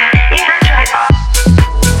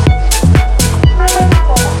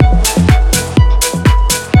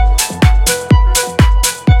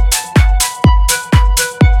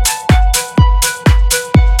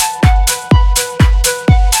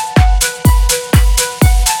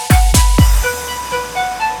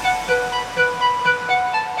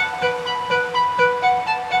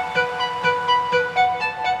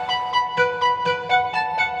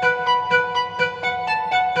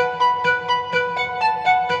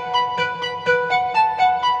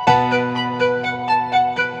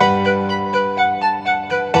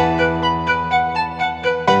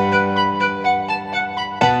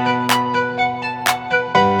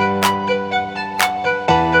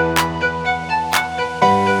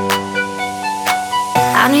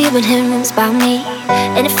 You've been hearing rumors about me.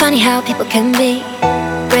 Ain't it funny how people can be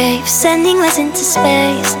brave, sending letters into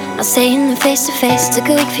space, not saying them face to face. Took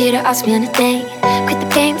a week for you to ask me on a date. Quit the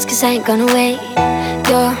games cause I ain't gonna wait.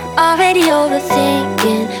 You're already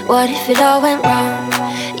overthinking. What if it all went wrong?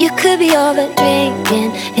 You could be over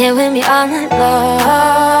drinking, here with me all night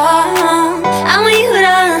long. I want you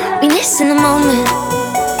to be missing the moment.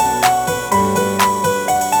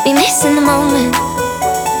 Be missing the moment.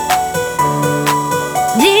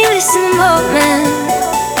 Be missing the moment.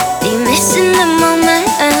 Be missing the moment.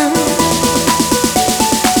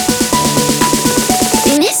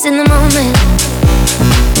 Be missing the moment.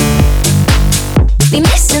 Be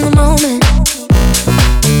missing the moment.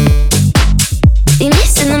 Be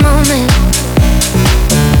missing the moment.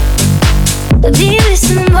 Be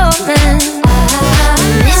missing the moment.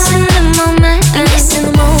 Be missing the moment. Be missing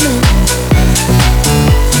the moment.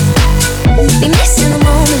 Be missing the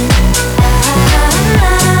moment.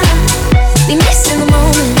 Be missing the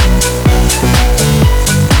moment.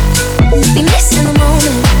 Be missing the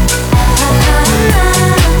moment.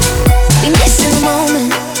 Be missing the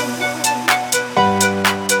moment.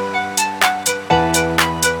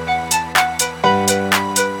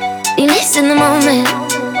 Be missing the moment.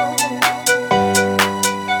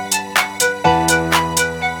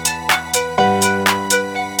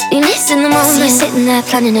 Be missing the moment. See you sitting there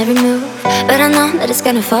planning every move, but I know that it's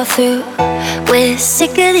gonna fall through. We're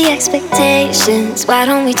sick of the expectations. Why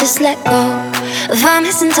don't we just let go of our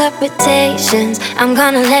misinterpretations? I'm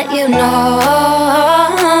gonna let you know.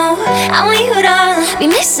 I want you to be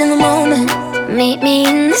missing the moment. Meet me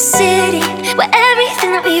in the city where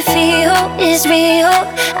everything that we feel is real.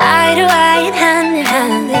 Eye to eye and hand in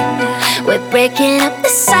hand. We're breaking up the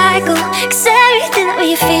cycle, cause everything that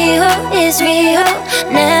we feel is real.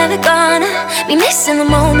 Never gonna be missing the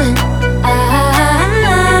moment.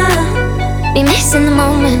 Be missing the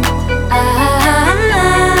moment.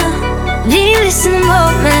 Be missing the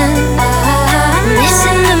moment.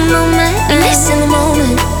 Missing the moment. Be missing the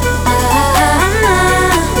moment.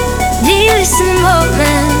 Be missing the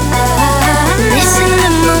moment. Missing the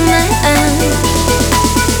moment.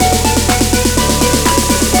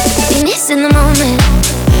 Be missing the moment.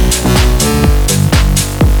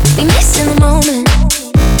 Be missing the moment.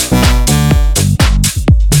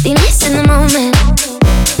 Be missing the moment.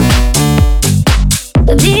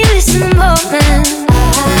 Be missing the moment.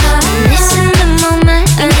 Missing the moment.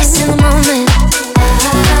 Missing the moment.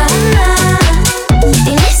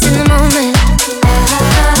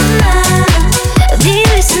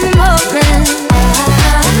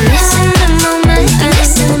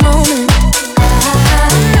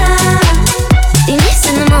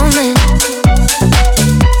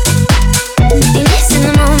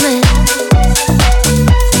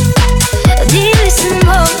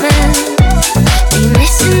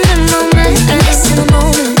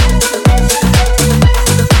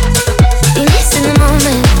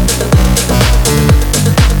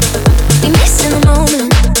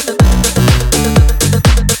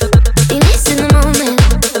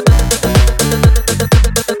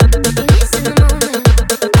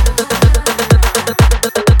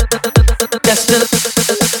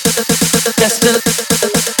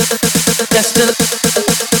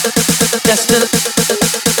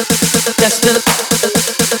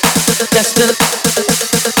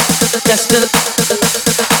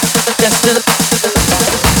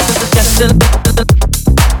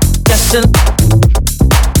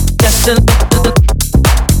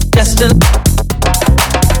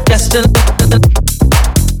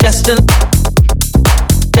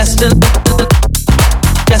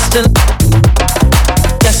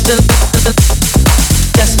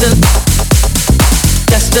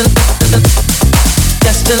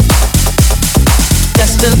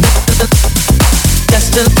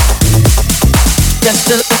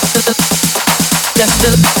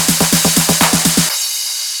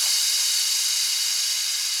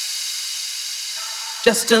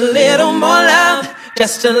 Just a little more love,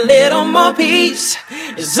 just a little more peace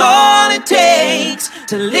is all it takes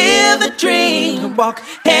to live a dream. Walk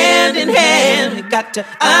hand in hand, you got to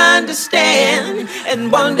understand.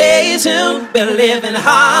 And one day soon we'll live in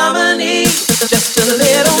harmony. Just a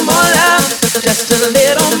little more love, just a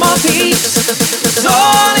little more peace is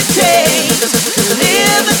all it takes to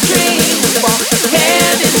live a dream. Walk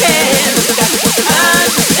hand in hand, you got to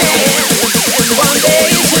understand. And one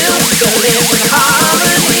day soon we'll live in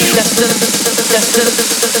harmony. Just a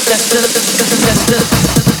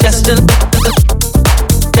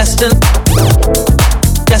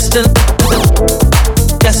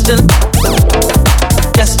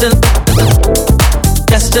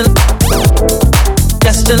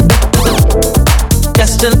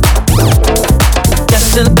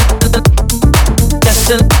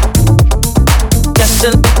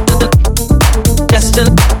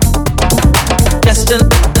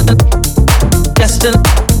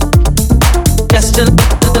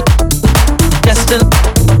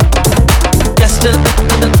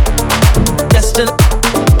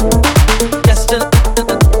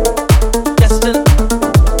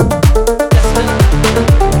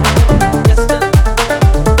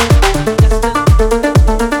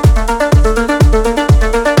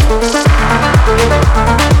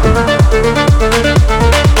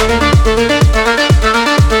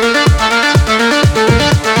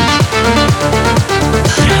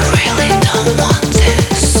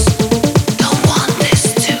Don't want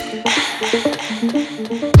this to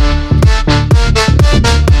end.